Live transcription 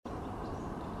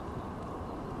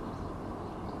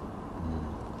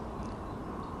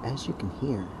as you can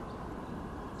hear,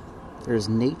 there's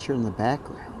nature in the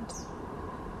background.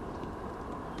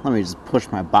 Let me just push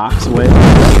my box away.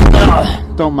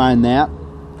 Don't mind that.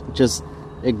 Just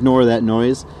ignore that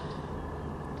noise.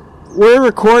 We're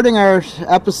recording our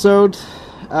episode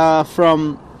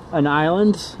from an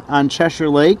island on Cheshire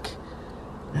Lake.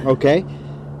 Okay.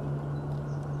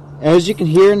 As you can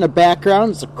hear in the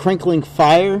background, it's a crinkling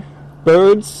fire,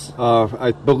 birds.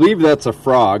 I believe that's a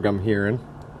frog I'm hearing.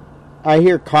 I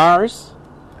hear cars.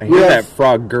 I hear that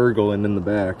frog gurgling in the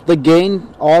back. The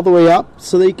gain all the way up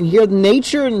so that you can hear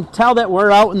nature and tell that we're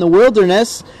out in the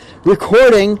wilderness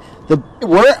recording.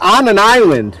 We're on an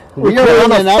island. We are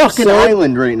on a fucking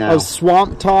island right now. Of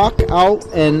Swamp Talk out,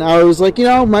 and I was like,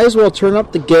 might as well turn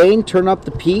up the gain, turn up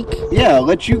the peak. Yeah,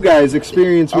 let you guys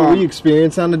experience what we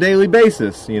experience on a daily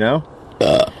basis,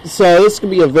 So this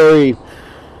could be a very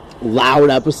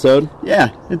loud episode. Yeah,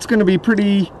 it's going to be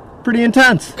pretty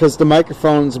intense. Because the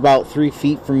microphone's about 3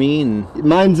 feet from me, and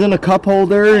mine's in a cup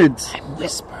holder. I'm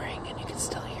whispering, and you can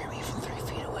still hear me from 3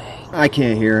 feet away. I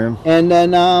can't hear him. And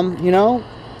then,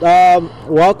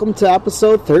 welcome to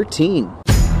episode 13.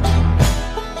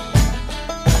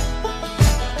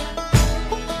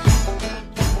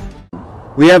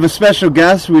 We have a special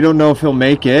guest. We don't know if he'll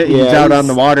make it. He's out on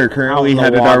the water currently,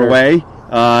 headed our way.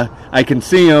 I can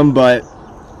see him, but,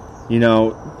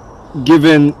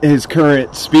 given his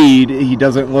current speed, he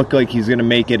doesn't look like he's going to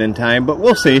make it in time, but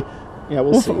we'll see. Yeah,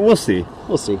 we'll see. We'll see.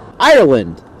 We'll see.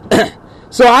 Ireland.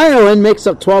 So Ireland makes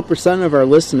up 12% of our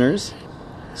listeners.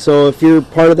 So if you're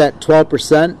part of that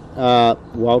 12%,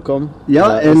 welcome.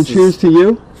 Yeah, and cheers to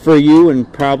you. For you, and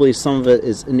probably some of it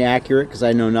is inaccurate because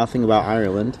I know nothing about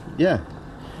Ireland. Yeah.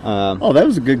 That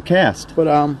was a good cast.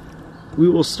 But we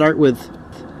will start with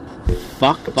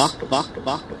fuck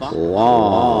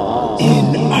law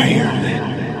in Ireland.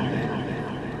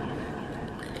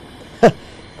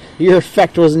 Your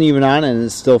effect wasn't even on, and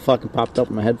it still fucking popped up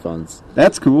in my headphones.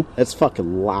 That's cool. That's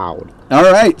fucking loud. All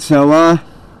right, so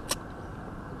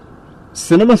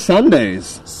Cinema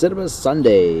Sundays. Cinema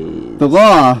Sundays. The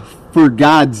law for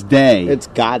God's Day. It's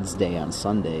God's Day on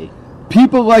Sunday.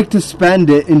 People like to spend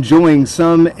it enjoying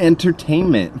some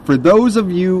entertainment. For those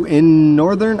of you in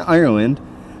Northern Ireland,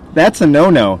 that's a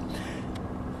no-no.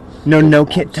 No,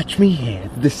 can't touch me here.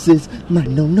 This is my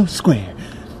no square.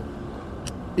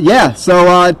 Yeah,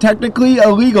 so technically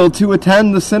illegal to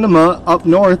attend the cinema up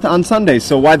north on Sunday.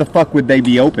 So why the fuck would they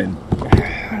be open?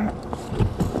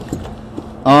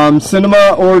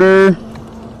 Cinema order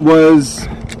was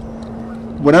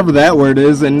whatever that word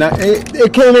is, and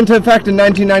it came into effect in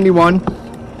 1991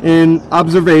 in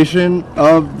observation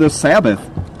of the Sabbath.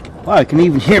 Wow, you can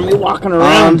even hear me walking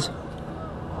around.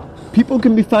 People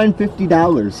can be fined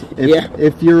 $50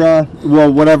 if you're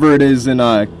whatever it is in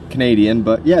Canadian,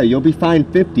 but yeah, you'll be fined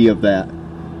 $50 of that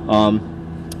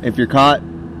if you're caught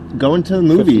going to the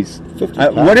movies. 50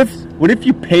 what if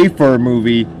you pay for a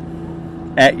movie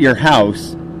at your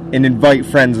house and invite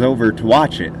friends over to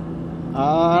watch it?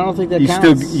 I don't think that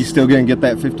counts. You still gonna get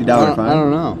that $50 fine? I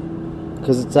don't know,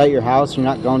 because it's at your house. You're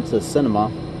not going to the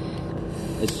cinema.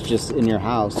 It's just in your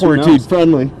house. Quarantine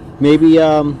friendly. Maybe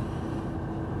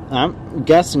I'm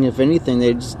guessing, if anything,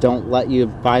 they just don't let you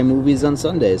buy movies on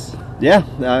Sundays. Yeah.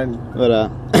 But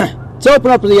to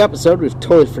open up the episode, we've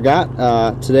totally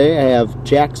forgot. Today I have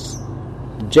Jack's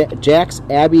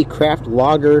Abbey Craft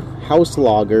Lager House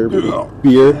Lager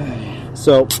beer.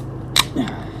 So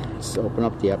let's open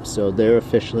up the episode there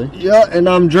officially. Yeah, and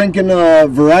I'm drinking a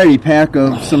variety pack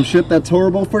of some shit that's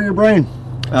horrible for your brain.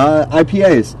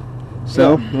 IPAs.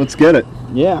 So let's get it.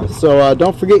 Yeah. So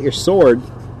don't forget your sword.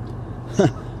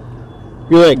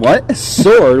 You're like, what?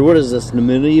 Sword? What is this, the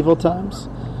medieval times?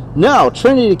 No,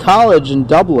 Trinity College in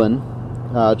Dublin,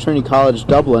 Trinity College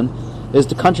Dublin, is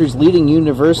the country's leading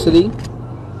university.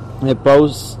 It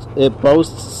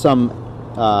boasts some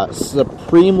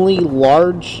supremely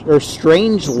large or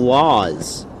strange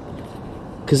laws.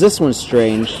 Because this one's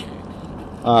strange.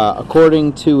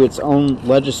 According to its own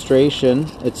legislation,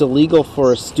 it's illegal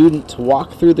for a student to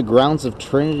walk through the grounds of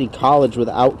Trinity College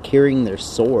without carrying their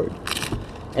sword.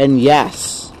 And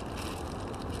yes,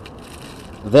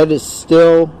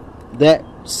 that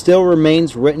still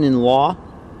remains written in law.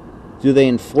 Do they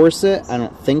enforce it? I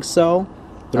don't think so.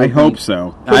 I hope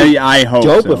so. I hope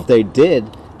dope so. If they did.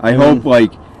 I hope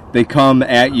they come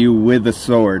at you with a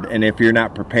sword, and if you're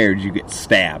not prepared, you get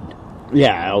stabbed.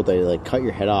 Yeah, they cut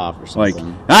your head off or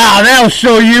something. That'll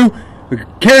show you.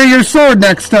 Carry your sword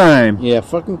next time. Yeah,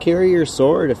 fucking carry your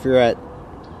sword if you're at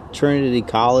Trinity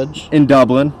College in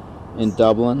Dublin.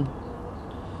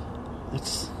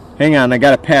 Hang on, I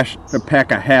got a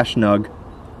pack of hash nug.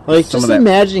 Just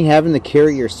imagining having to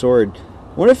carry your sword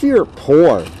What if you're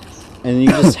poor and you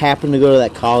just happen to go to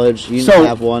that college, you didn't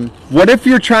have one? What if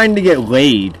you're trying to get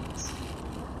laid?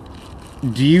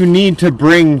 Do you need to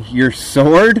bring your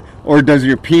sword, or does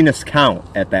your penis count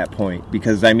at that point?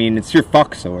 Because, I mean, it's your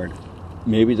fuck sword.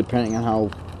 Maybe depending on how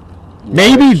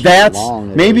Maybe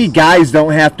long guys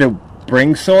don't have to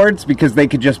bring swords because they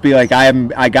could just be like,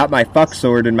 I got my fuck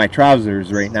sword in my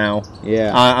trousers right now.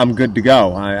 Yeah. I'm good to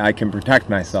go. I can protect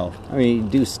myself. I mean, you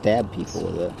do stab people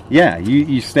with it. Yeah,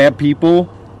 you stab people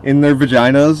in their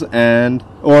vaginas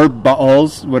or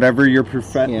buttholes, whatever your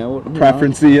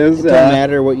preference is. It doesn't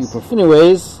matter what you prefer.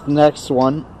 Anyways, next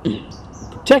one.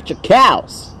 Protect your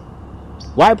cows.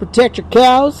 Why protect your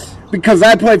cows? Because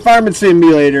I play Farming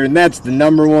Simulator, and that's the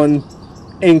number one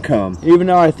income. Even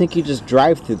though I think you just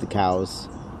drive through the cows.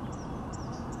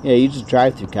 Yeah, you just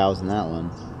drive through cows in that one.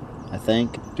 I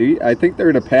think. I think they're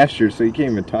in a pasture, so you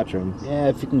can't even touch them. Yeah,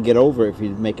 if you can get over it, if you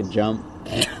make a jump.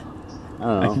 I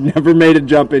don't know. I've never made a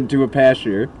jump into a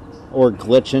pasture. Or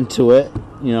glitch into it.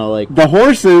 You know, like... The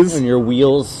horses... When your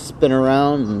wheels spin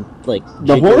around and, like...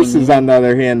 The horses, on the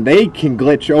other hand, they can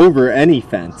glitch over any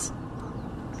fence.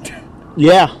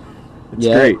 Yeah. It's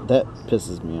great. That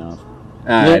pisses me off.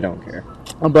 I don't care.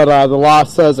 But the law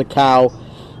says a cow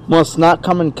must not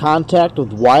come in contact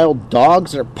with wild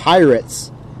dogs or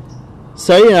pirates.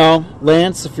 So, you know,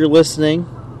 Lance, if you're listening,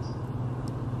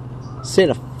 stay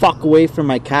the fuck away from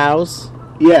my cows.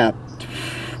 Yeah.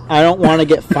 I don't want to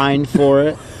get fined for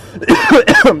it.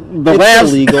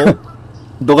 It's illegal.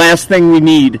 The last thing we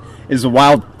need is a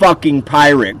wild fucking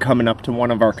pirate coming up to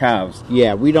one of our cows.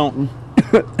 Yeah, we don't...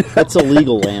 That's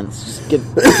illegal, Lance. Just get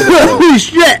Holy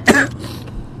shit!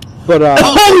 But,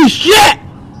 Holy shit!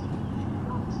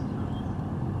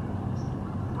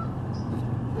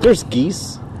 There's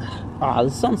geese. Ah,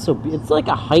 this sounds so... It's like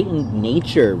a heightened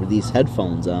nature with these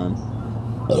headphones on.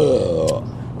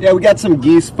 Yeah, we got some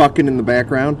geese fucking in the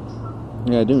background.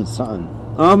 Yeah, doing something.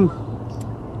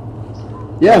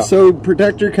 Yeah, so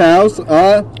protect your cows.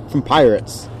 From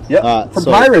pirates. Yeah, from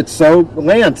pirates. So,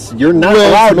 Lance, you're not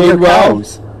allowed near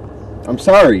cows. I'm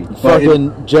sorry.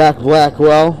 Fucking Jack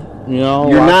Blackwell, you know.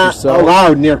 You're not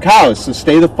allowed near cows, so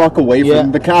stay the fuck away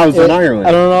from the cows in Ireland.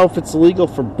 I don't know if it's illegal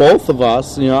for both of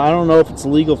us. You know, I don't know if it's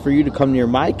illegal for you to come near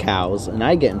my cows and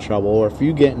I get in trouble, or if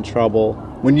you get in trouble.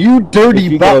 When you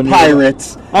dirty butt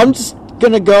pirates. I'm just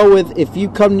going to go with, if you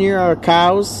come near our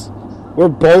cows, we're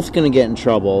both going to get in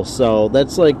trouble. So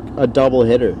that's like a double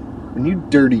hitter. When you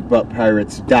dirty butt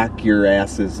pirates dock your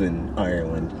asses in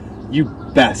Ireland, you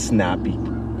best not be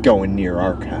going near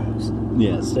our cows.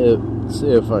 Yeah, see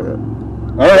if I...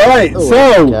 Alright,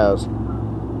 so... Cows.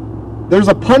 There's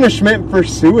a punishment for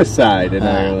suicide in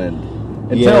Ireland.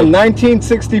 Until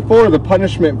 1964, the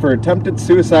punishment for attempted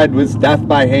suicide was death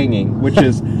by hanging, which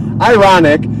is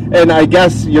ironic, and I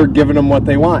guess you're giving them what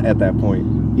they want at that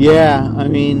point. Yeah, I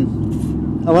mean,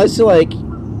 unless you like...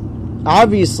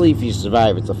 Obviously, if you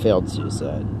survive, it's a failed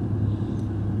suicide.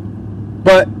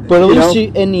 But at least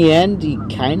in the end, you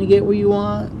kind of get what you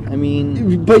want. I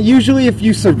mean... But usually if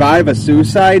you survive a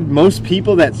suicide, most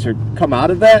people that come out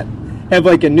of that have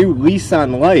like a new lease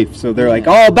on life. So they're like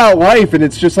all about life, and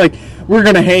it's just like, we're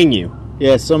going to hang you.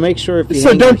 Yeah, so make sure if you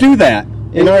So don't do that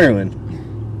in Ireland.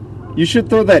 You should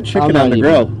throw that chicken on the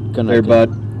grill there,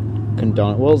 bud.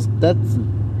 Condone it. Well, that's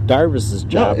Darvis's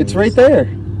job. No, it's right there.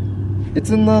 It's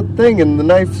in the thing, in the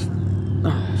knife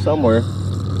somewhere.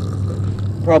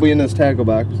 Probably in this tackle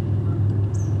box.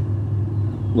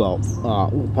 Well,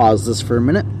 we'll pause this for a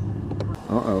minute.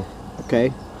 Uh-oh.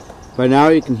 Okay. By now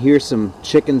you can hear some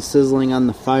chicken sizzling on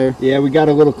the fire. Yeah, we got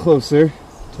a little closer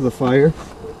to the fire.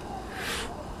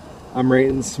 I'm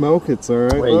rating smoke. It's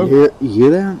alright. Wait, you hear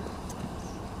that?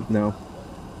 No.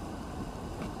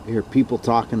 You hear people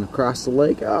talking across the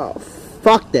lake? Oh,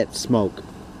 fuck that smoke.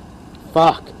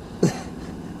 Fuck.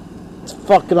 It's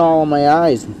fucking all in my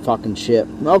eyes and fucking shit.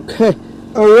 Okay.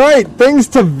 Alright, things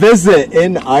to visit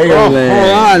in Ireland. Oh,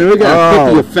 hold on, we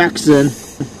gotta put the effects in.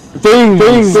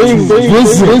 Things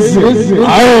visit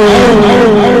Ireland.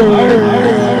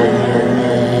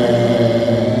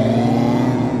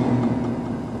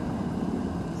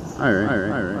 Alright.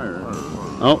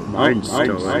 Oh, mine's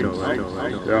still I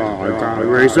gotta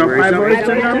raise up my voice.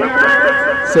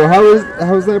 So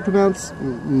how's that pronounced?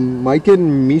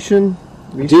 Mikan Mishan?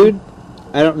 Dude,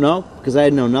 I don't know, because I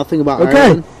know nothing about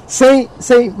Ireland. Saint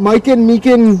Mikan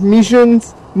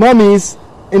Mishan's mummies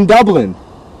in Dublin.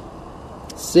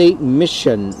 Saint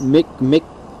Mission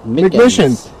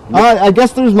McMissions. I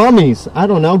guess there's mummies. I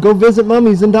don't know. Go visit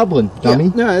mummies in Dublin, dummy.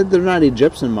 Yeah, no, they're not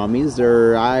Egyptian mummies.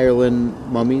 They're Ireland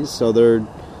mummies, so they're...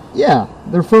 Yeah,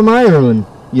 they're from Ireland.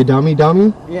 You dummy.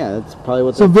 Yeah, that's probably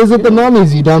what. So visit the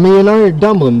mummies, you dummy, in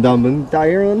Dublin,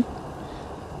 Ireland.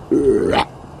 I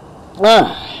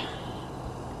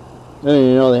didn't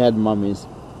even know they had mummies.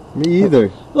 Me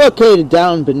either. Located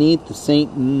down beneath the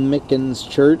St. Mickens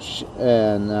Church,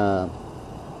 and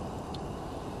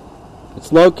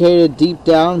it's located deep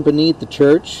down beneath the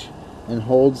church and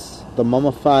holds the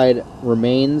mummified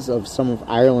remains of some of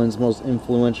Ireland's most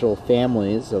influential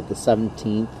families of the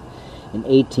 17th and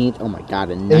 18th, oh my god,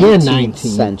 and 19th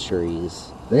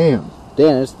centuries. Damn,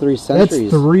 that's 3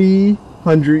 centuries. That's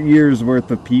 300 years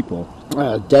worth of people.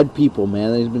 Dead people,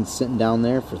 man. They've been sitting down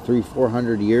there for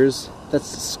 300-400 years.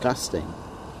 That's disgusting.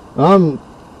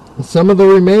 Some of the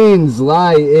remains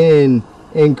lie in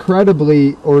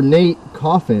incredibly ornate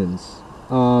coffins.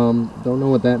 Don't know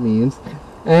what that means.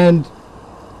 And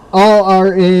all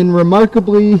are in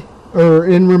remarkable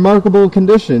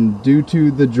condition due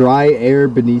to the dry air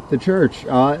beneath the church.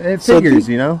 It figures,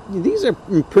 you know. These are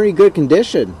in pretty good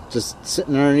condition, just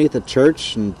sitting underneath a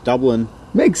church in Dublin.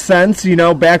 Makes sense, you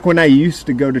know. Back when I used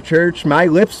to go to church, my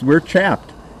lips were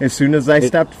chapped as soon as I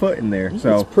stepped foot in there.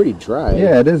 So it's pretty dry.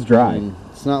 Yeah, it is dry. I mean,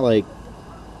 it's not like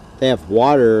they have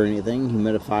water or anything.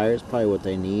 Humidifier is probably what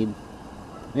they need.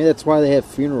 Maybe that's why they have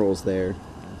funerals there.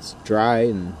 It's dry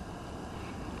and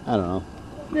I don't know.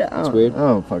 Yeah, it's weird. I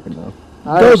don't fucking know.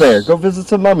 Go there. Go visit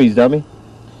some mummies, dummy.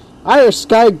 Irish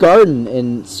Sky Garden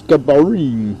in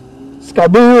Skibbereen.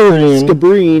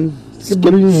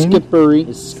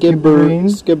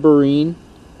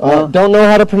 Don't know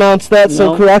how to pronounce that,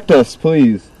 so correct us,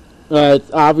 please.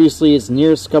 Obviously, it's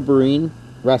near Skibbereen,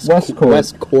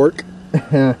 West Cork.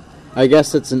 I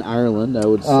guess it's in Ireland, I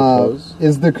would suppose.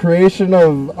 Is the creation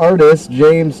of artist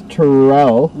James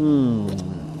Turrell.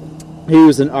 He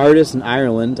was an artist in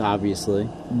Ireland, obviously.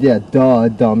 Yeah, duh,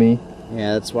 dummy.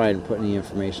 Yeah, that's why I didn't put any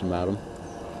information about him.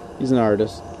 He's an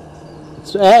artist.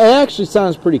 It actually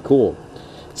sounds pretty cool.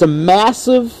 It's a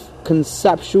massive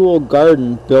conceptual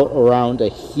garden built around a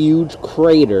huge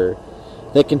crater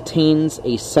that contains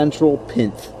a central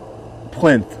plinth.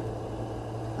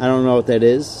 I don't know what that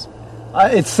is.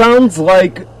 It sounds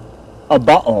like a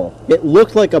butthole. It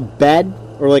looked like a bed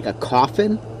or like a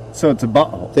coffin. So it's a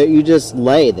butthole. That you just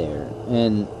lay there.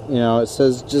 And, you know, it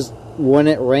says just when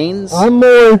it rains. I'm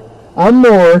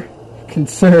more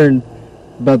concerned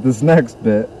about this next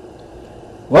bit.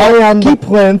 Lie on the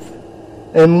plinth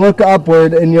and look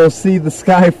upward, and you'll see the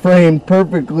sky framed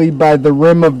perfectly by the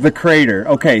rim of the crater.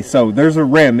 Okay, so there's a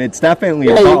rim. It's definitely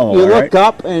a butthole. You look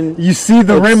up and you see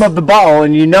the rim of the butthole,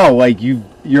 and you know, like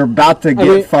you're about to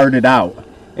get farted out.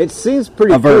 It seems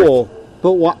pretty cool,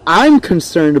 but what I'm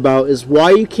concerned about is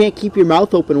why you can't keep your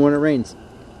mouth open when it rains.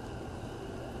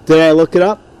 Did I look it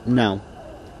up? No.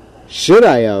 Should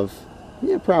I have?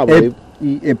 Yeah, probably.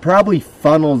 It probably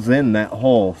funnels in that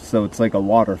hole, so it's like a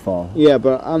waterfall. Yeah,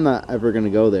 but I'm not ever going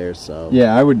to go there, so...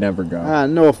 Yeah, I would never go.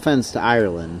 No offense to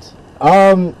Ireland.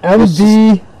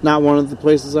 MV... Not one of the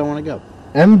places I want to go.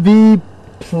 MV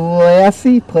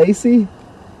Placey?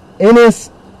 Innis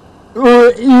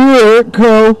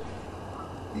Urco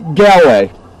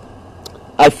Galway.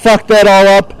 I fucked that all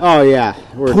up. Oh, yeah.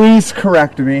 Please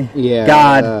correct me. Yeah.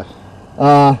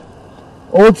 God.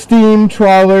 Old steam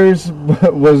trawlers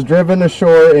was driven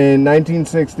ashore in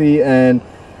 1960 and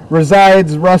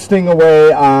resides rusting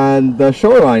away on the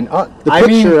shoreline. The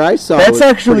picture I saw that's was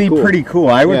actually pretty cool.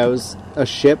 Yeah, it was a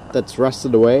ship that's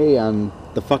rusted away on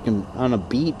a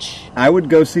beach. I would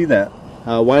go see that.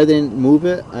 Why they didn't move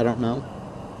it, I don't know.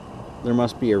 There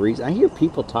must be a reason. I hear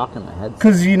people talking in my head.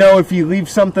 Because, you know, if you leave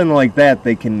something like that,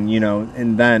 they can, you know,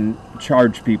 and then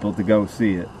charge people to go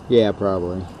see it. Yeah,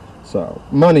 probably. So,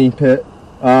 money pit.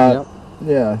 Yep.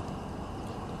 Yeah.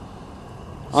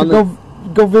 So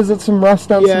go visit some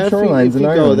rust on some shorelines in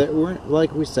Ireland. There,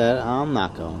 like we said, I'm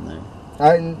not going there.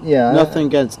 Nothing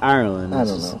against Ireland. I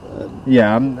don't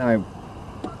know.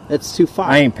 It's too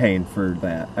far. I ain't paying for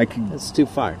that. It's too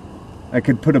far. I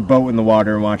could put a boat in the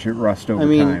water and watch it rust over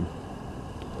time.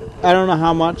 I don't know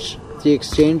how much the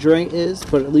exchange rate is,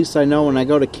 but at least I know when I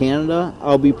go to Canada,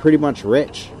 I'll be pretty much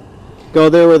rich. Go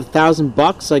there with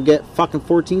 $1,000, I get fucking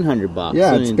 $1,400.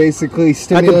 Yeah, it's basically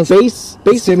stimulus. I could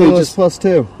basically stimulus just plus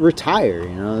 2. Retire, you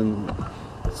know. And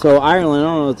so Ireland, I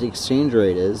don't know what the exchange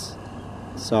rate is.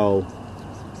 So,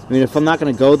 I mean, if I'm not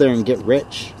going to go there and get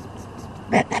rich,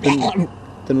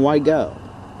 then why go?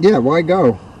 Yeah, why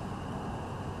go?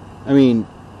 I mean,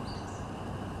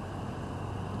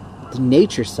 the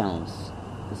nature sounds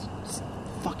is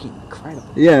fucking incredible.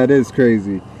 Yeah, it is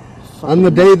crazy. On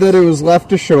the day that it was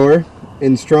left ashore,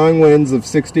 in strong winds of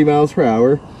 60 miles per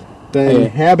hour, the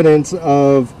inhabitants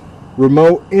of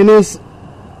remote Innis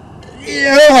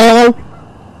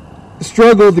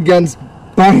struggled against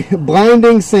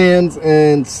blinding sands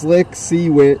and slick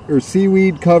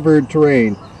seaweed-covered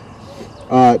terrain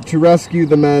to rescue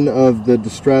the men of the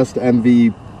distressed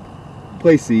MV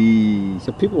Placey.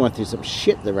 So people went through some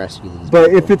shit to rescue these But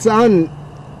people. if it's on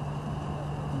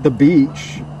the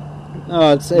beach,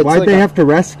 it's why'd like they have to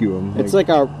rescue them? It's like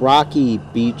a rocky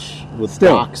beach with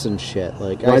Still. rocks and shit.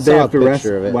 Like, I Why'd they saw a have to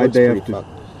picture of it. why'd Looks they pretty have to?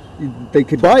 fucked. They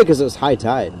could. Probably because it was high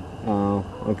tide. Oh,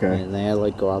 okay. And they had to,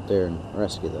 like, go out there and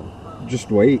rescue them.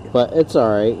 Just wait. But it's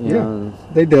alright, you Yeah. know.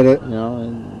 They did it. You know,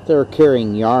 and they were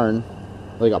carrying yarn.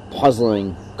 Like a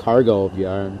puzzling cargo of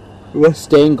yarn. What?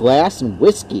 Stained glass and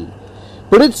whiskey.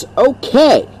 But it's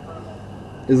okay.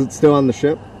 Is it still on the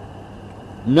ship?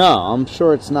 No, I'm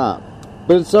sure it's not.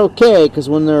 But it's okay, because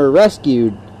when they were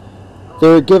rescued, they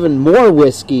were given more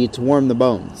whiskey to warm the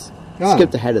bones. Ah.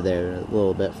 Skipped ahead of there a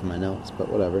little bit from my notes, but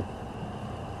whatever.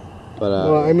 But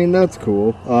Well, I mean, that's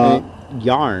cool.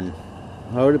 yarn.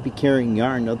 How would it be carrying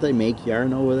yarn? Don't they make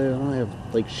yarn over there? Don't they have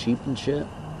like sheep and shit?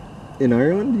 In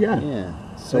Ireland? Yeah. Yeah.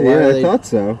 So Yeah, are I thought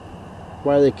so.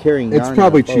 why are they carrying yarn? It's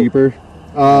probably on a boat? cheaper.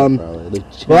 Probably.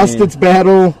 Lost its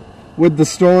battle with the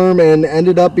storm and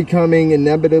ended up becoming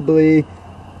inevitably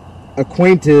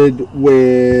acquainted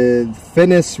with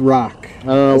Finnis Rock. I don't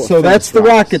know what So that's Finnis the Rock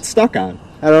rock is. it's stuck on.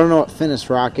 I don't know what Finnis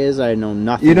Rock is. I know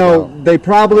nothing. You know, about. they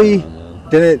probably I don't know.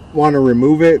 didn't want to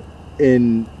remove it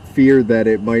in fear that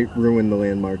it might ruin the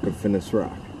landmark of Finnis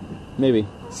Rock. Maybe.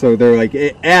 So they're like,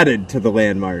 it added to the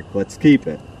landmark. Let's keep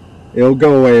it. It'll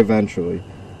go away eventually.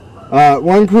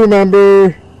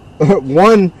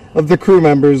 One of the crew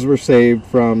members were saved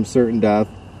from certain death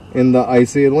in the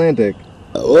icy Atlantic.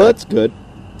 Oh, well, that's good.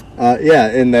 Yeah,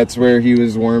 and that's where he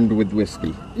was warmed with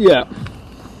whiskey. Yeah.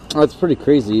 That's pretty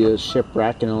crazy. A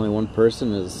shipwreck and only one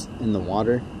person is in the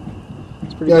water.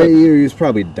 It's pretty Yeah, good. he was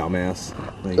probably dumbass.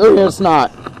 Like, Oh, it's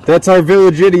not. that's our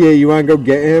village idiot. You want to go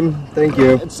get him? Thank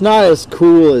you. It's not as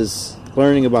cool as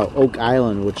learning about Oak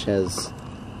Island, which has...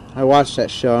 I watched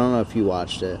that show. I don't know if you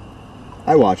watched it.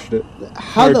 I watched it.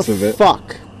 How Parts the of it.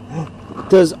 fuck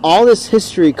does all this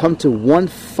history come to one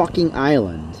fucking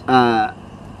island?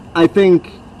 I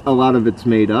think a lot of it's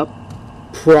made up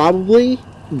Probably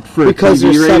for because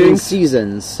TV there's 7 ratings.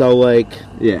 seasons. So, like,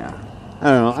 Yeah.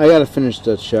 I don't know. I gotta finish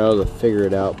the show to figure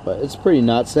it out, but it's pretty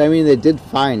nuts. I mean, they did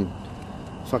find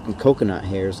fucking coconut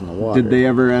hairs in the water. Did they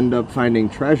ever end up finding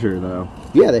treasure though?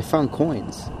 Yeah, they found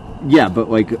coins. Yeah, but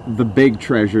like the big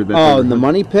treasure that. Oh, in the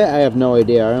money pit? I have no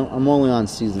idea. I'm only on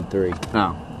season 3.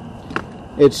 Oh.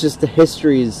 It's just the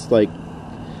history's like.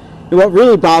 And what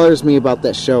really bothers me about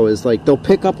that show is like they'll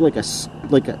pick up like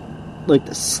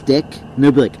the stick, and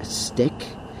they'll be like, a stick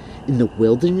in the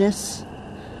wilderness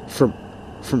from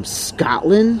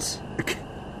Scotland.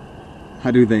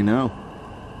 How do they know?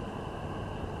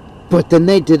 But then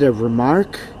they did a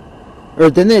remark, or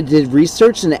then they did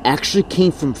research, and it actually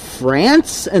came from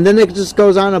France. And then it just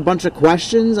goes on a bunch of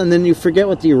questions, and then you forget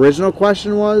what the original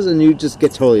question was, and you just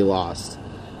get totally lost.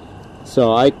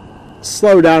 So I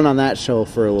slow down on that show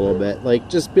for a little bit. Like,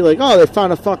 just be like, oh, they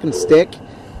found a fucking stick.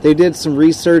 They did some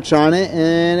research on it,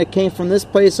 and it came from this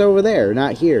place over there,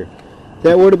 not here.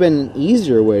 That would have been an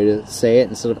easier way to say it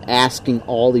instead of asking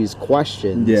all these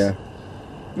questions. Yeah.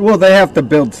 Well, they have to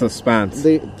build suspense.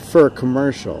 For a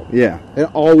commercial. Yeah. It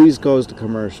always goes to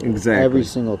commercial. Exactly. Every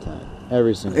single time.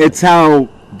 Every single It's how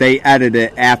they edit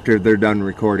it after they're done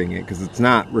recording it, because it's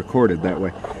not recorded that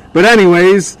way. But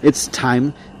anyways, It's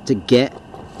time to get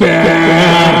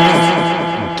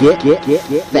fact.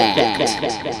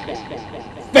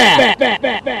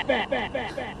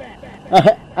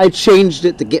 I changed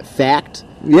it to get fact.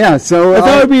 yeah, so I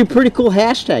thought it would be a pretty cool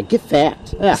hashtag. Get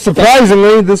fact. Yeah,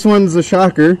 surprisingly, this one's a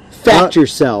shocker. fact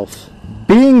yourself.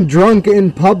 Being drunk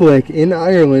in public in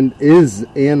Ireland is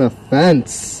an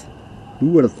offense. Who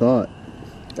would have thought?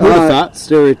 Who would have thought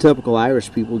stereotypical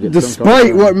Irish people get drunk all the Despite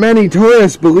time? what many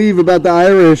tourists believe about the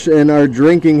Irish and our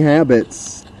drinking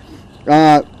habits,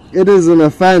 it is an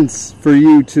offense for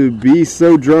you to be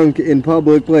so drunk in a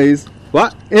public place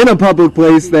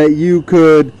that you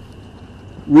could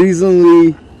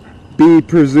reasonably be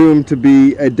presumed to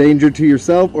be a danger to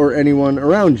yourself or anyone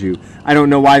around you. I don't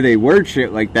know why they word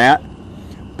shit like that,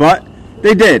 but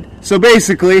they did. So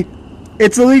basically,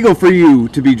 it's illegal for you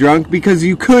to be drunk because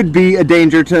you could be a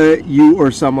danger to you or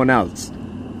someone else.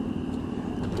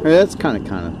 Hey, that's kind of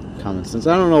common sense.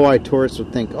 I don't know why tourists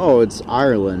would think, oh, it's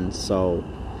Ireland, so,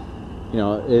 you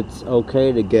know, it's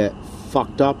okay to get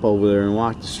fucked up over there and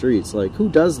walk the streets. Like, who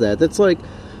does that? That's like,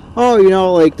 oh, you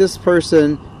know, like this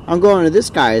person, I'm going to this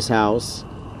guy's house,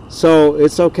 so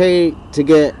it's okay to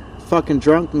get fucking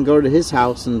drunk and go to his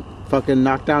house and fucking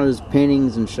knock down his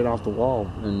paintings and shit off the wall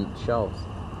and shelves.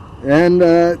 And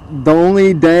the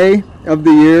only day of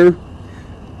the year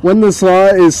when this law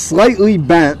is slightly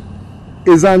bent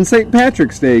is on St.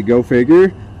 Patrick's Day, go figure.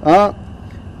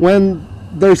 When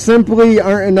there simply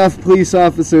aren't enough police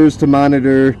officers to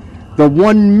monitor the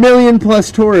 1 million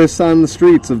plus tourists on the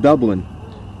streets of Dublin.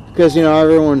 Because,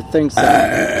 everyone thinks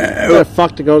that what the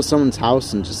fuck to go to someone's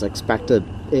house and just expect it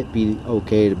be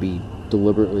okay to be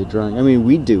deliberately drunk. I mean,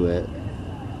 we do it.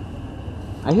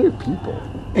 I hear people.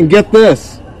 And get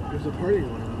this. There's a party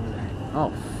going on over there.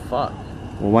 Oh, fuck.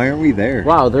 Well, why aren't we there?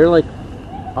 Wow, they're like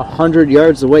 100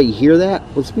 yards away. You hear that?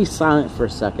 Let's be silent for a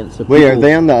second. So Wait, are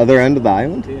they on the other end of the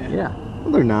island? Yeah.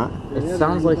 Well, they're not. It Yeah,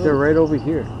 sounds they're like they're right over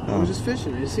here. I was just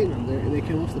fishing. I just seen them. They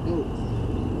came off the boat.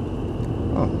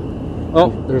 Oh,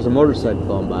 there's a motorcycle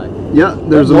going by. Yeah,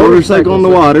 there's a That motorcycle in the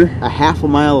motorcycle's water. A half a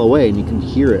mile away, and you can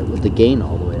hear it with the gain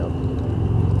all the way up.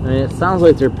 I mean, it sounds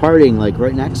like they're partying like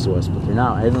right next to us, but they're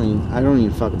not. I don't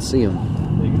even fucking see them.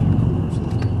 They got Coors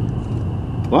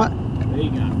Light. What? They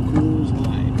got Coors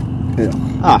Light.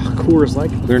 Ah, Coors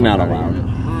Light. They're not With allowed. a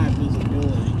high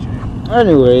visibility check.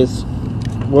 Anyways,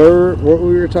 what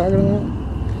we were talking about?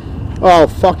 Oh,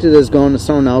 fucked it is going to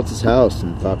someone else's house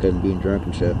and fucking being drunk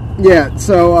and shit. Yeah,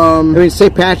 so, I mean,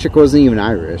 St. Patrick wasn't even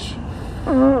Irish.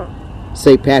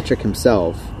 St. Patrick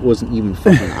himself wasn't even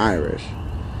fucking Irish.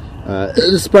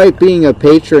 Despite being a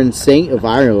patron saint of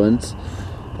Ireland,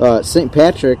 St.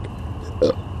 Patrick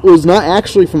was not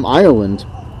actually from Ireland.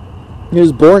 He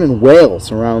was born in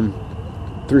Wales around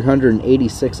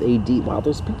 386 AD. Wow,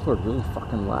 those people are really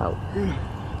fucking loud.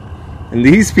 and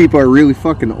these people are really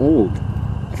fucking old.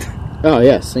 Oh,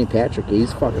 yeah, St. Patrick,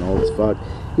 he's fucking old as fuck.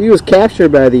 He was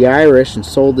captured by the Irish and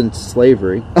sold into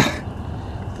slavery.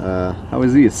 How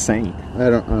is he a saint?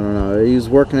 I don't know. He was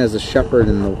working as a shepherd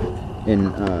in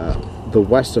the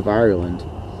west of Ireland.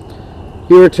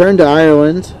 He returned to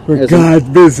Ireland as a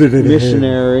visited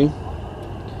missionary,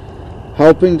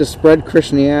 helping to spread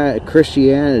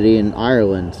Christianity in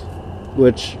Ireland,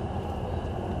 which...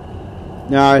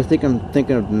 No, I think I'm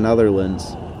thinking of the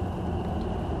Netherlands.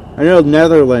 I know the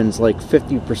Netherlands, like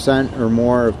 50% or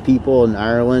more of people in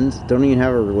Ireland don't even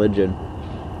have a religion.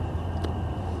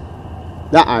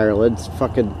 Not Ireland, it's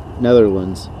fucking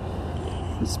Netherlands.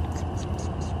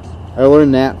 I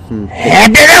learned that from...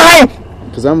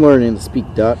 Because I'm learning to speak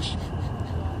Dutch.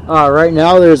 Right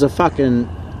now there's a fucking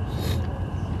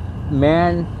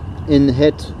man in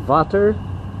het water.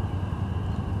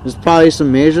 There's probably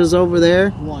some meisjes over there.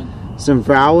 One. Some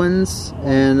vrouwens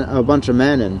and a bunch of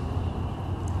men in.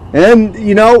 And,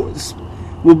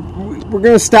 we're going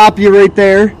to stop you right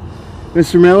there,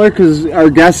 Mr. Miller, because our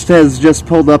guest has just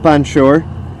pulled up on shore,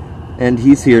 and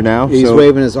he's here now. He's so,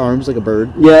 waving his arms like a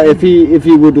bird. yeah, if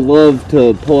he would love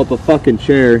to pull up a fucking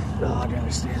chair. Oh, I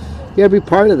gotta stand. You gotta be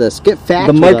part of this. Get fact.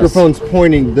 The with microphone's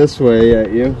pointing this way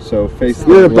at you, so face us.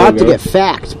 the You're about to logo. get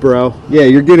fact, bro. Yeah,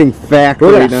 you're getting fact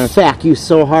We're right gonna now. fact you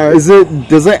so hard. Does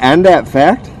it end at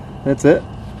fact? That's it?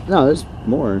 No, there's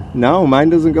more. No, mine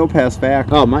doesn't go past fact.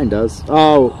 Oh, mine does.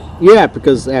 Oh, yeah,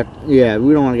 because we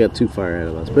don't want to get too far ahead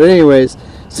of us. But anyways,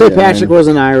 St. Yeah, Patrick man.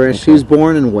 wasn't Irish. He was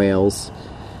born in Wales.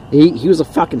 He was a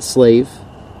fucking slave,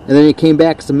 and then he came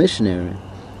back as a missionary.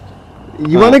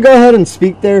 You want to go ahead and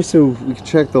speak there so we can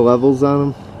check the levels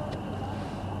on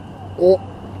them?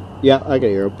 Yeah, I can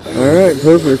hear him. All right,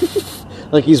 perfect.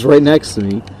 Like he's right next to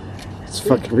me. It's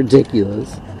fucking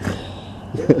ridiculous.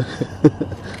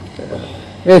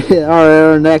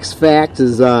 Our next fact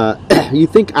is: you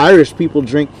think Irish people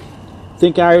drink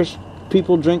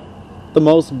the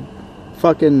most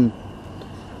fucking,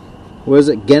 what is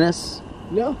it, Guinness?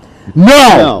 No.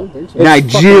 No! It's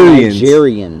Nigerians. fucking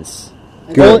Nigerians.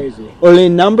 That's Good. crazy. Only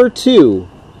number two.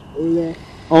 Look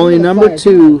Only at that number fire.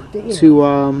 two Damn. to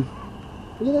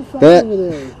at that fire That- over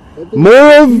there. That thing's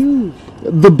More of huge.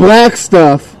 the black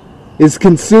stuff is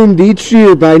consumed each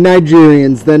year by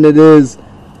Nigerians than it is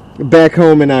back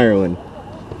home in Ireland.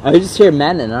 I just hear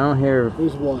men and I don't hear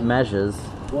There's one. measures.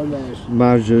 One measure.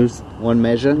 Majors. One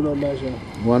measure. Uno measure.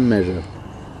 One measure.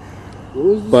 What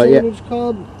was the But, yeah. sandwich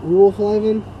called? Wolf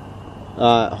Ivan?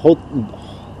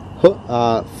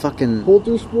 Fucking.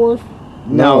 Holtersporth?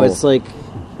 No, it's like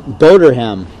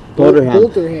Boderham.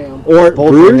 Bolterham. Or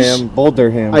Bruges.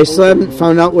 Bolderham. I still haven't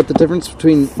found out what the difference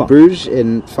between Bruges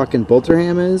and fucking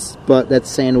Bolterham is, but that's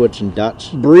sandwich in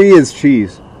Dutch. Brie is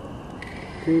cheese.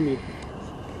 Creamy.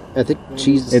 I think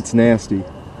cheese. It's nasty.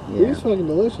 It was fucking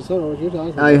delicious. I don't know what you're talking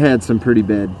about. I had some pretty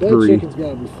bad that brie. chicken's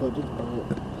gotta be flipped.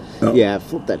 It's burnt. Yeah,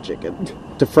 flip that chicken.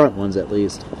 The front ones, at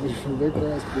least. They're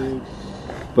grass big.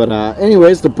 But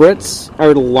anyways, the Brits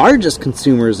are the largest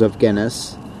consumers of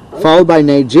Guinness, followed by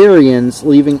Nigerians,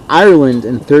 leaving Ireland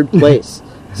in third place.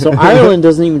 So Ireland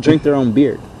doesn't even drink their own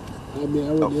beer. I mean,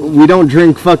 I wouldn't. We don't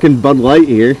drink fucking Bud Light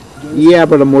here. Yeah,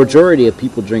 but a majority of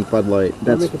people drink Bud Light.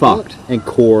 That's make a fucked. And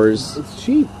Coors. It's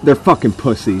cheap. They're fucking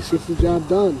pussies. Gets the job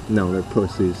done. No, they're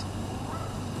pussies.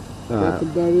 Nothing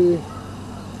better. You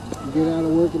get out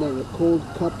of work and have a cold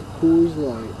cup of Coors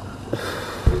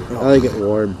Light. I like it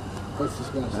warm. That's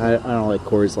disgusting. I don't like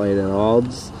Coors Light at all.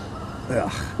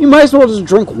 You might as well just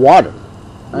drink water.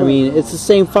 I mean, it's the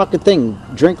same fucking thing.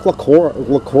 Drink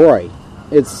LaCroix.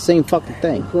 It's the same fucking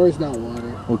thing. LaCroix's not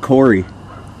water. LaCroix.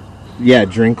 Yeah,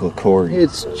 drink LaCroix.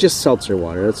 It's just seltzer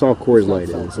water. That's all Coors It's not Light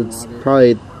is. seltzer It's water.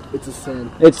 probably... It's a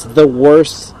sin. It's the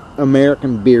worst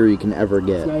American beer you can ever It's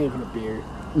get. not even a beer.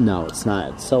 No, it's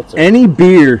not. It's seltzer. Any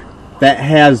beer that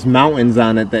has mountains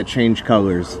on it that change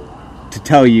colors to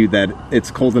tell you that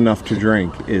it's cold enough to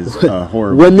drink is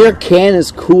horrible. When their can is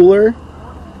cooler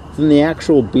than the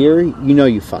actual beer, you know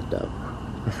you fucked up.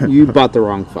 You bought the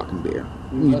wrong fucking beer.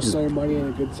 You You invest just, all your money in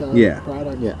a good selling Yeah.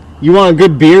 product. yeah. You want a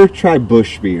good beer? Try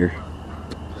Busch beer.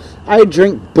 I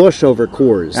drink Busch over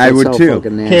Coors. I That's would how too.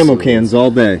 fucking nasty Camel it cans is.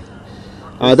 all day.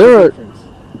 What's There the are... difference?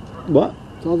 What?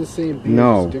 It's all the same beer.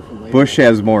 No, Just different labels. Busch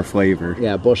has more flavor.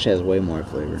 Yeah, Busch has way more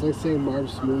flavor. It's like saying Marb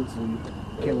Smooths and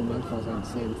Camel Menthols are the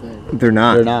same thing. They're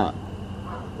not. They're not.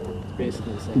 It's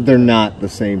basically the same. They're not the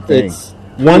same thing. It's...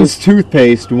 One's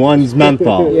toothpaste, one's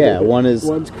menthol. Yeah, one is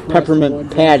One's crust, peppermint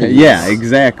one's- patties. Yeah,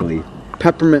 exactly.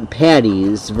 Peppermint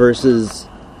patties versus...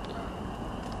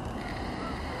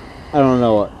 I don't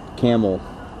know what Camel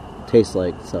tastes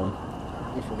like, so...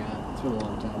 I forgot. It's been a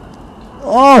long time.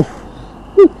 Oh,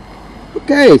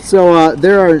 Okay, so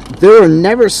there are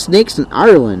never snakes in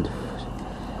Ireland.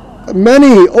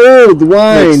 many old Makes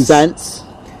wines. sense.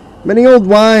 Many old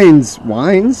wines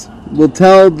will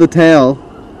tell the tale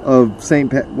of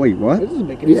St. Wait, That what? doesn't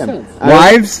make any Yeah. sense.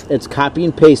 Wives? It's copy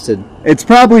and pasted. It's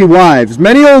probably wives.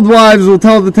 Many old wives will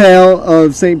tell the tale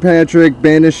of St. Patrick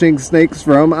banishing snakes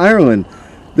from Ireland.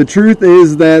 The truth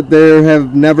is that there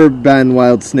have never been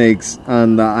wild snakes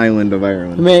on the island of It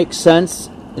Ireland. makes sense.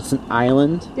 It's an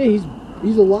island. Yeah,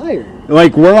 he's a liar.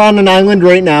 Like, we're on an island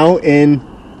right now in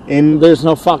There's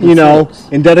no fucking you know, snakes.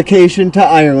 in dedication to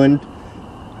Ireland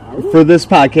for this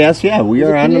podcast. Yeah, we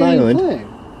There's are a on an Canadian island. flag.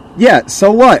 Yeah,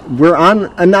 so what? We're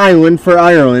on an island for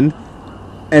Ireland,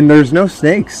 and there's no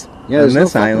snakes Yeah, on there's no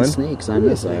this fucking island. snakes on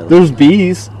this island. There's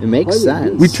bees. It makes Why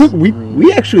would sense.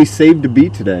 We actually saved a bee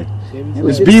today. It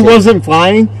was This bee wasn't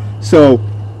flying, so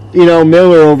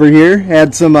Miller over here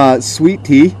had some sweet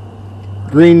tea,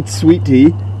 green sweet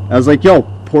tea. I was like, yo,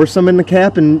 pour some in the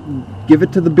cap and give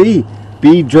it to the bee.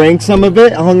 Bee drank some of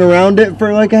it, hung around it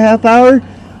for like a half hour,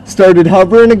 started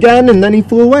hovering again, and then he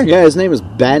flew away. Yeah, his name was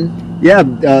Ben.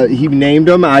 Yeah, he named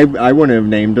him. I wouldn't have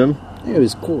named him. It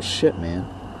was cool shit, man.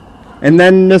 And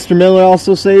then Mr. Miller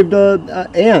also saved a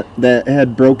ant that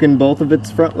had broken both of its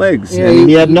front legs, Yeah, and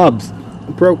he had he- nubs.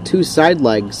 Broke 2 side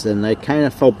legs, and I kind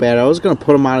of felt bad. I was going to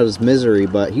put him out of his misery,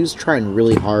 but he was trying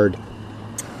really hard.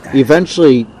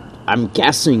 Eventually, I'm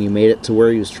guessing he made it to where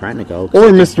he was trying to go. Or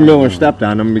Mr. Miller stepped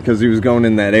on him because he was going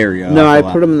in that area. No, I awful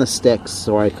lot. put him in the sticks,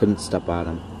 so I couldn't step on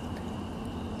him.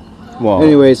 Well,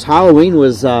 Anyways, Halloween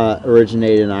was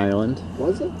originated in Ireland.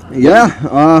 Was it?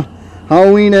 yeah,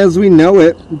 Halloween as we know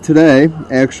it today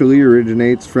actually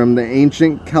originates from the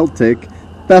ancient Celtic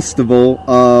festival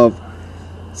of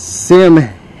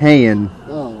Samhain.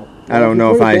 Oh. I don't if know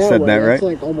you if put it I said way, that that's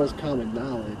right. like almost common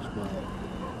knowledge, but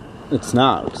It's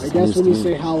not. I guess when you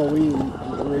say Halloween,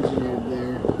 it originated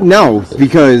there. No,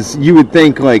 because you would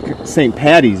think like St.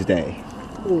 Patty's Day.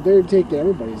 Well, they're taking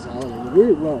everybody's holiday.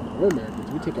 We're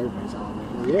Americans. We take everybody's holiday.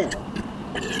 Well, yeah.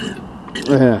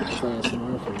 That's why I asked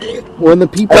them for it. when the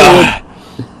people would,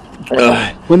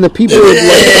 when the people would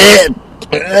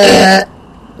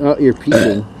oh, you're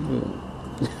peeking.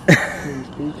 Who's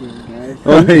speaking,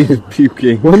 guys? He's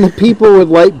puking. When the people would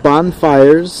light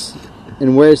bonfires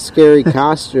and wear scary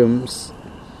costumes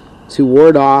to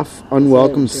ward off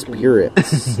unwelcome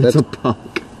spirits. It's a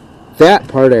punk. That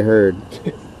part I heard.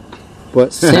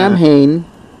 But Samhain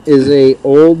is a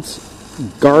old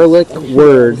Gaelic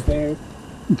word There.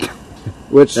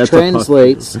 which That's a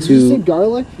translates Did you say to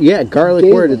garlic? Gaelic Gaelic.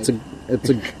 word. It's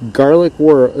a Gaelic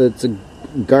word. It's a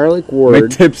Gaelic My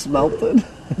word, tips melted.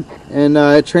 and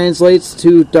it translates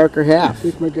to darker half.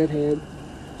 Take my good hand.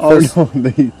 Oh no,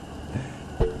 they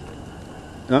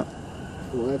Well,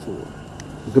 that's a little.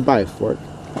 Goodbye, fork.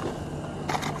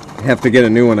 have to get a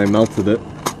new one. I melted it.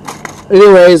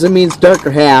 Anyways, it means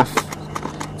darker half,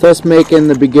 thus making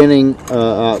the beginning,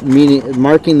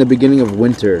 marking the beginning of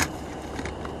winter,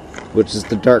 which is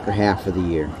the darker half of the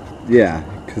year. Yeah,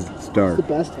 because it's It's dark. the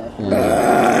best half.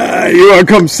 You want to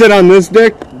come sit on this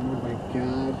dick? Oh my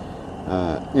god.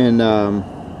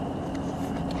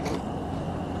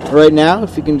 right now,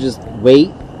 if you can just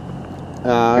wait.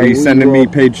 Are you sending me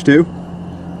page 2?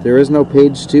 There is no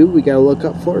page 2. We gotta look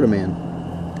up Florida Man.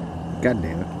 God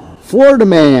damn it. Florida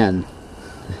Man.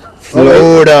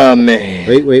 Florida Man.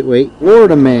 Wait.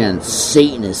 Florida Man.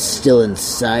 Satan is still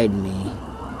inside me.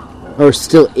 Or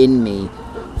still in me.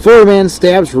 Florida Man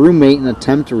stabs roommate in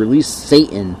attempt to release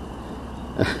Satan.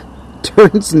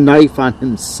 Turns knife on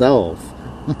himself.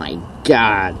 Oh my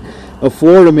God. A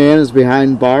Florida man is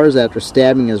behind bars after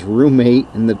stabbing his roommate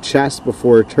in the chest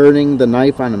before turning the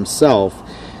knife on himself,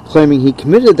 claiming he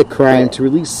committed the crime to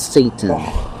release Satan.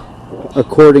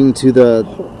 According to the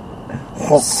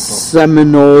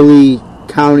Seminole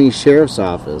County Sheriff's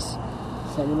Office.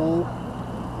 Seminole?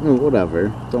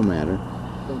 Whatever. Don't matter.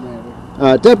 Don't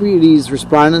matter. Deputies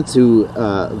responded to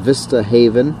Vista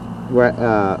Haven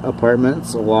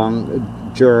apartments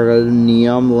along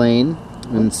Geranium Lane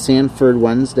in Sanford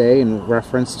Wednesday in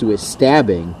reference to a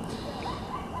stabbing.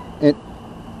 And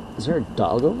is there a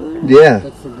dog over there? Yeah.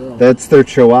 That's the girl. That's their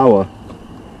chihuahua.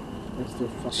 That's their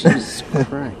fucking... Jesus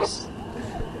Christ.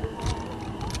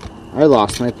 I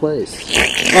lost my place.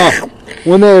 Oh,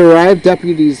 when they arrived,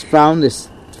 deputies found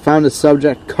a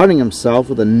subject cutting himself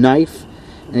with a knife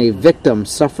and a victim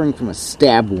suffering from a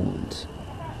stab wound.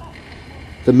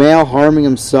 The male harming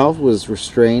himself was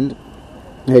restrained,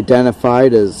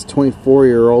 identified as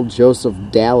 24-year-old Joseph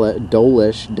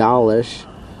Dolish.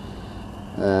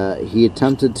 He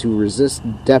attempted to resist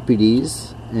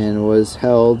deputies and was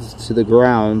held to the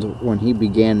ground when he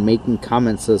began making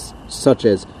comments such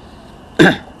as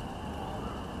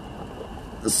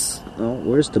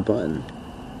where's the button?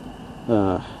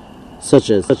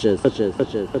 Such as Satan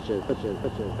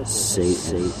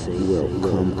will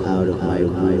come out of my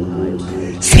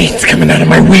womb. Satan's coming out of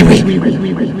my wee-wee.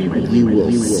 You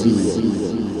will see.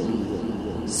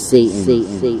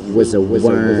 Satan was a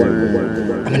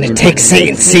worm. I'm gonna take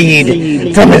Satan's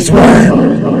seed from his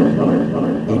worm.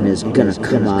 And is gonna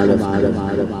come out of.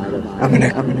 I'm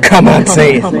gonna come on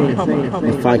Satan.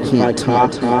 If I can't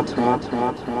talk,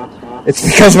 It's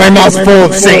because my mouth's full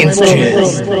of Satan's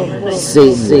jizz.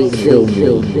 Satan will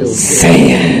kill me.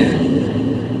 Satan.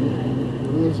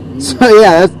 So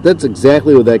yeah, that's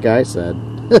exactly what that guy said.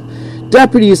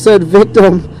 Deputies said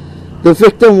the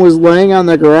victim was laying on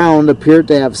the ground, appeared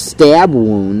to have stab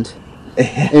wound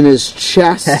in his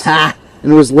chest,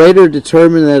 and was later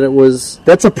determined that it was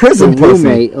That's a the prison pussy.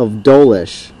 roommate of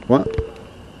Dolish. What?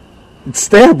 It's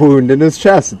stab wound in his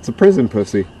chest. It's a prison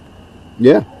pussy.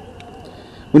 Yeah.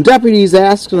 When deputies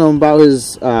asked him about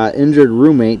his injured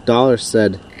roommate, Dolish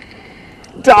said,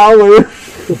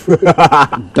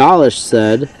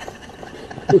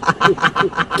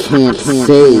 can't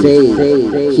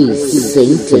say he's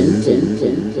Satan.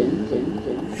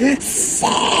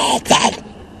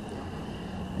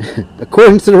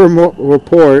 According to the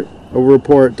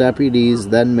report, deputies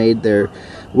then made their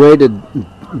way to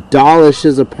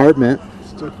Dolish's apartment,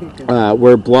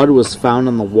 where blood was found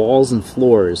on the walls and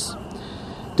floors.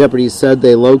 Deputies said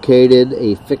they located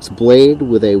a fixed blade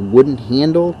with a wooden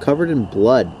handle covered in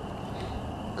blood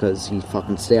because he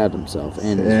fucking stabbed himself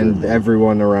And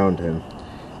everyone around him.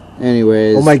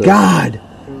 Anyways. Oh my God!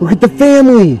 Look at the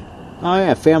family! Oh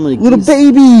yeah, family Little geese.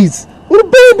 babies! Little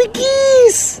baby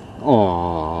geese!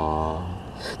 Aww.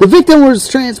 The victim was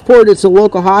transported to a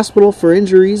local hospital for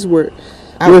injuries where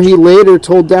Ouch. he later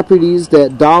told deputies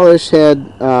that Dolish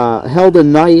had held a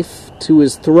knife to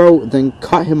his throat, then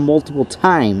cut him multiple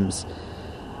times.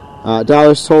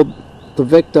 Dolish told the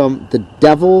victim the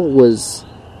devil was...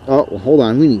 Oh, hold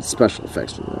on. We need special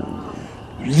effects for that.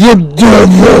 The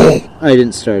devil! I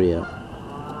didn't start yet.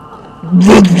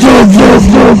 The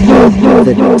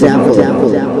devil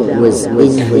was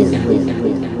in him,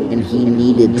 and he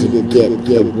needed to get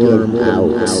the worm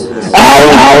out.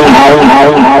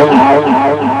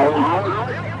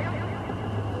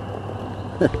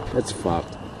 That's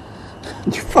fucked.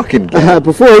 You fucking get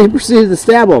Before he proceeded to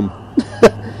stab him.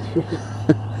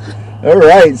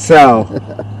 Alright, so...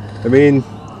 I mean...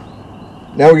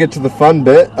 Now we get to the fun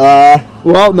bit.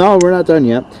 Well, no, we're not done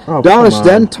yet. Oh, Dolish come on.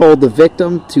 then told the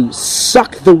victim to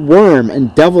suck the worm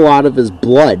and devil out of his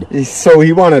blood So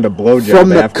he wanted a blowjob from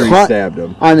the after he cut stabbed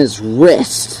him. on his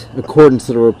wrist, according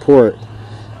to the report.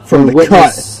 From the cut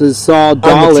witnesses saw on the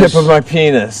Dolish, tip of my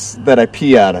penis that I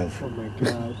pee out of. Oh my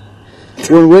God.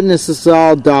 when witnesses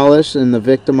saw Dolish and the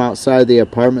victim outside the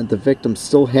apartment, the victim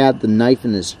still had the knife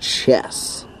in his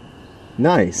chest.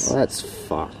 Nice. Well, that's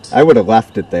fucked. I would have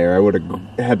left it there. I would have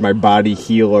had my body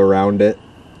heal around it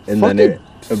and then Fucking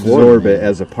absorb Florida, it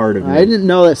as a part of me. I didn't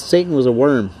know that Satan was a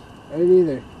worm. I didn't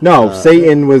either. No,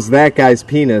 Satan was that guy's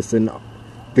penis, and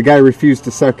the guy refused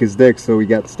to suck his dick, so he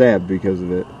got stabbed because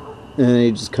of it. And then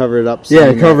he just covered it up. Yeah,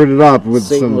 saying covered that it up with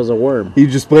Satan some. was a worm. He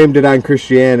just blamed it on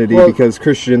Christianity Well- because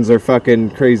Christians are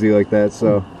fucking crazy like that.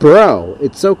 So, Bro,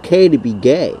 it's okay to be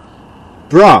gay.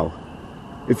 bro,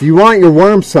 if you want your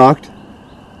worm sucked,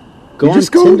 Go you on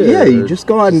just go. Tinder. Yeah, you just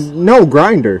go on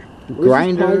Grindr. Where's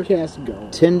Grindr. this podcast go?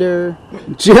 Tinder.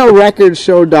 Jail records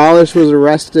show Dawlish was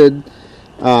arrested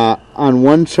on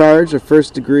one charge of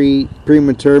first-degree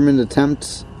premature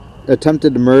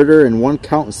attempted murder and one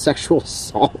count of sexual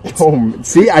assault. Oh,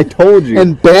 see, I told you.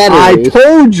 And battery. I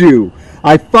told you.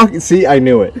 I fucking see. I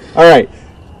knew it. All right,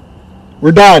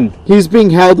 we're done. He's being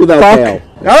held without bail.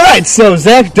 All right, so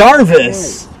Zach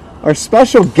Darvis, our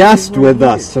special guest with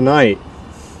us tonight.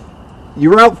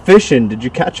 You were out fishing. Did you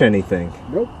catch anything?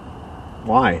 Nope.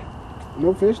 Why?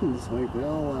 No fishing this week. They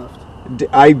all left.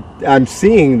 I'm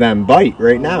seeing them bite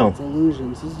right now. It's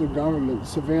illusions. This is the government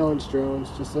surveillance drones,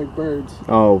 just like birds.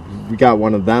 Oh, we got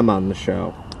one of them on the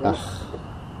show. Ugh.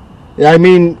 Yeah, I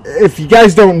mean, if you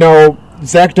guys don't know,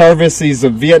 Zach Darvis, he's a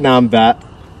Vietnam vet.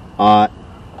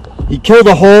 He killed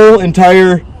a whole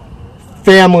entire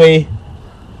family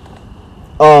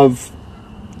of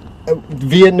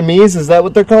Vietnamese. Is that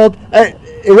what they're called?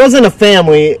 It wasn't a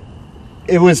family.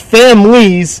 It was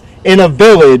families in a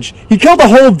village. He killed a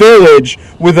whole village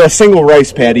with a single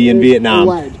rice paddy in Vietnam.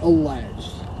 Alleged.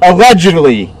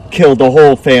 Allegedly killed a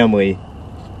whole family.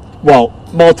 Well,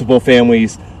 multiple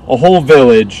families. A whole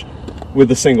village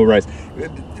with a single rice.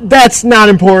 That's not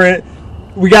important.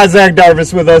 We got Zach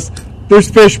Darvis with us. There's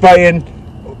fish biting.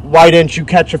 Why didn't you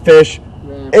catch a fish?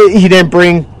 Yeah. He didn't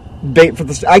bring bait for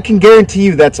the... I can guarantee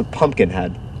you that's a pumpkin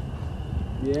head.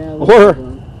 Yeah.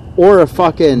 Or a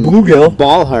fucking Bluegill.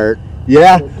 ball heart.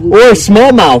 Yeah. Or a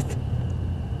smallmouth.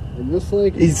 And this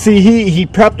like You see, he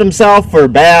prepped himself for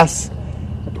bass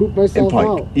I pooped and myself pike.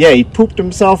 out. Yeah, he pooped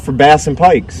himself for bass and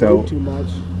pike. So, Way too much.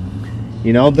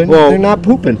 you know, they're Well- not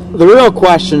pooping. The real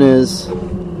question is,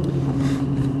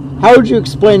 how would you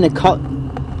explain the color?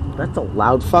 That's a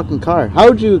loud fucking car. How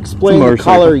would you explain the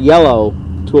motorcycle. color yellow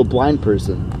to a blind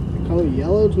person? Color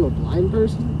yellow to a blind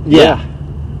person? Yeah.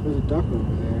 There's a duck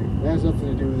over there. That has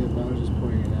nothing to do with it, but I was just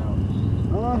pointing it out.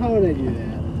 Oh, how would I do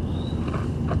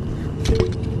that?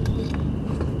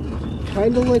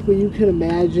 Kind of like what you can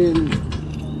imagine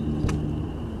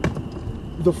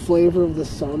the flavor of the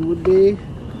sun would be.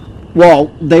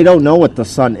 Well, they don't know what the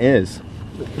sun is,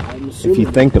 I'm if assuming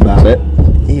you think about it.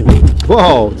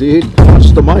 Whoa, dude, watch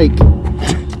the mic.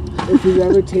 if you've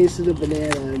ever tasted a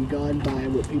banana and gone by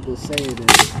what people say it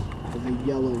is, as a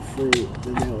yellow fruit,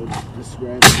 then that would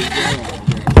describe it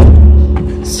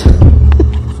as yellow.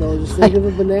 So just think of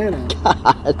a banana.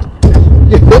 God,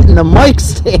 you're hitting the mic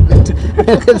stand,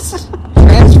 and it's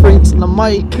transferring to the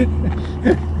mic.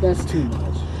 That's too much.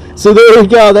 So there you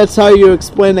go. That's how you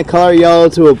explain the color yellow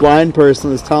to a blind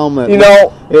person. Is tell them that You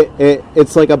know,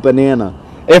 it's like a banana.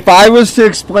 if I was to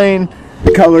explain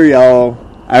the color yellow,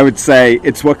 I would say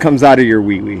it's what comes out of your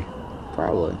wee-wee.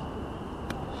 Probably.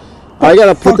 I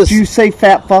gotta put Fuck this. you say,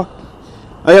 fat fuck?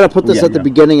 I gotta put this Yeah, at the yeah.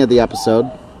 beginning of the episode,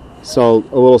 so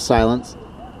a little silence.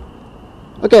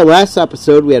 Okay, last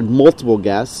episode we had multiple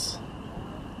guests.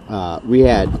 We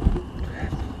had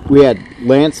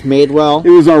Lance Madewell. It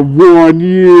was our 1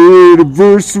 year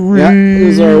anniversary. Yeah, it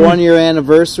was our 1 year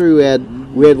anniversary.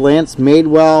 We had Lance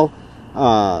Madewell,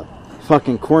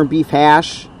 fucking corned beef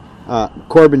hash,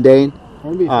 Corbin Dane.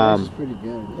 Corned beef hash is pretty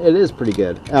good. It is pretty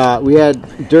good. We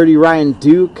had Dirty Ryan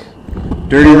Duke.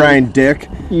 Dirty Ryan Dick.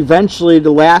 Eventually,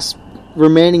 the last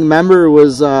remaining member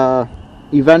was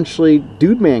eventually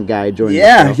Dude Man Guy joined.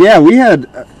 Yeah, the show. yeah, we had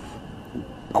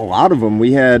a lot of them.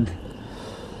 We had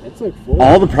That's like 4.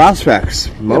 all the prospects,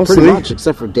 Yeah, mostly. pretty much,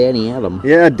 except for Danny Adam.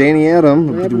 Yeah, Danny Adam.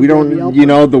 What happened We to don't, Danny you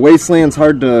know, the wasteland's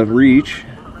hard to reach.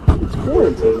 It's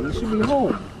quarantine. You should be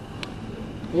home.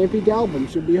 Ampy Galvin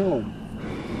should be home.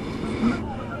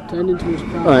 Tending to his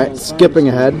All right, skipping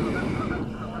ahead.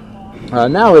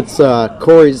 Now it's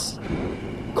Corey's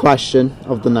question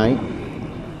of the night.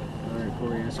 Alright,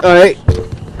 Corey, ask All right.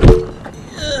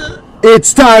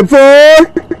 It's time for...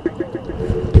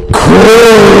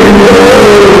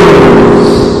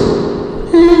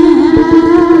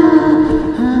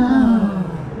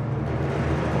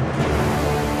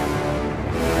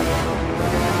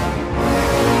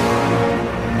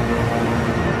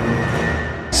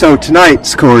 So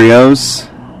tonight's Corios,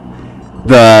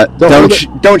 the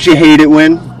don't you hate it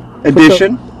win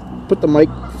edition. Put the mic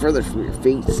further from your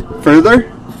face.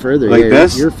 Further, Further. Like yeah,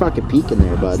 this? You're fucking peeking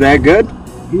there, bud. is that good?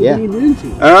 He Yeah. leaned into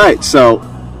it. All right, so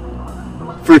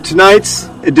for tonight's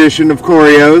edition of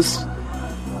Corios,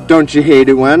 don't you hate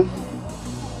it when?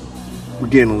 We're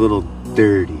getting a little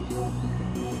dirty.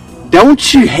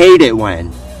 Don't you hate it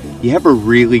when you have a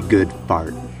really good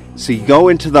fart. So you go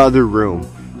into the other room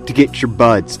to get your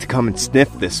buds to come and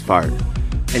sniff this fart,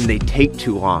 and they take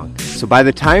too long. So by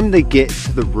the time they get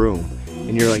to the room,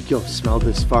 and you're like, yo, smell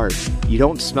this fart, you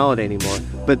don't smell it anymore.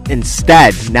 But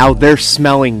instead, now they're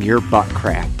smelling your butt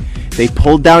crack. They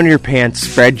pulled down your pants,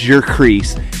 spread your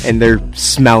crease, and they're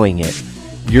smelling it.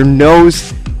 Your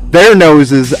nose, their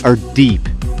noses are deep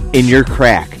in your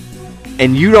crack.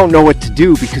 And you don't know what to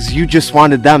do because you just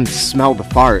wanted them to smell the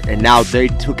fart, and now they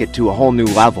took it to a whole new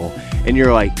level. And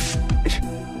you're like,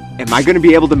 am I going to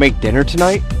be able to make dinner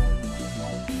tonight?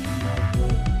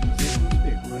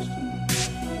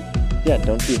 Yeah,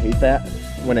 don't you hate that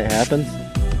when it happens?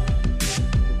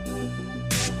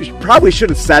 You probably should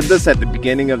have said this at the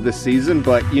beginning of the season,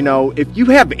 but, you know, if you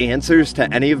have answers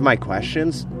to any of my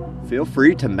questions, feel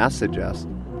free to message us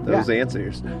those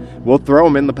answers. We'll throw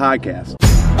them in the podcast.